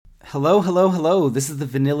Hello, hello, hello. This is the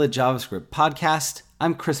Vanilla JavaScript podcast.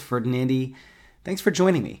 I'm Chris Ferdinandi. Thanks for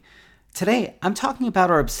joining me. Today, I'm talking about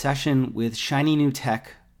our obsession with shiny new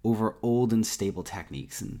tech over old and stable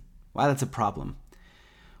techniques and why that's a problem.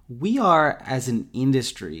 We are, as an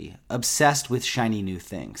industry, obsessed with shiny new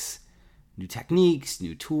things. New techniques,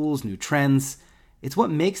 new tools, new trends. It's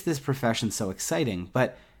what makes this profession so exciting,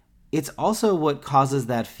 but it's also what causes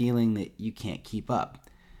that feeling that you can't keep up.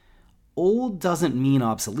 Old doesn't mean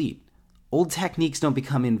obsolete. Old techniques don't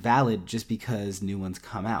become invalid just because new ones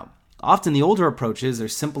come out. Often the older approaches are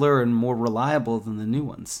simpler and more reliable than the new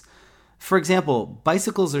ones. For example,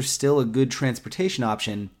 bicycles are still a good transportation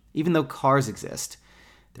option even though cars exist.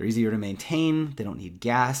 They're easier to maintain, they don't need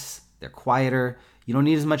gas, they're quieter, you don't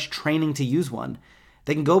need as much training to use one.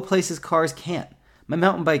 They can go places cars can't. My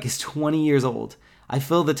mountain bike is 20 years old. I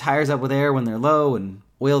fill the tires up with air when they're low and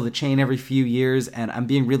oil the chain every few years, and I'm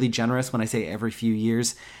being really generous when I say every few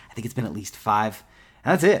years. I think it's been at least 5.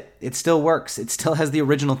 And that's it. It still works. It still has the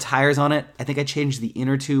original tires on it. I think I changed the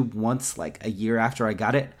inner tube once, like a year after I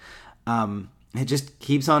got it. It just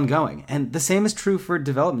keeps on going. And the same is true for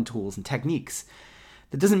development tools and techniques.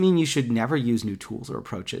 That doesn't mean you should never use new tools or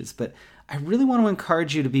approaches, but I really want to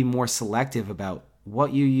encourage you to be more selective about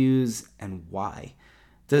what you use and why.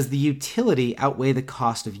 Does the utility outweigh the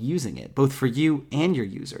cost of using it, both for you and your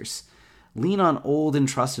users? Lean on old and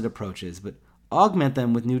trusted approaches, but augment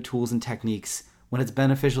them with new tools and techniques when it's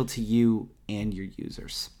beneficial to you and your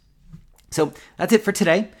users. So that's it for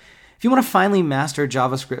today. If you want to finally master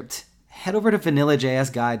JavaScript, head over to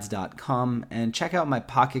vanillajsguides.com and check out my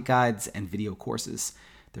pocket guides and video courses.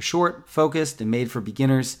 They're short, focused, and made for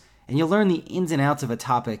beginners, and you'll learn the ins and outs of a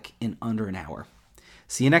topic in under an hour.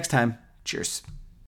 See you next time. Cheers.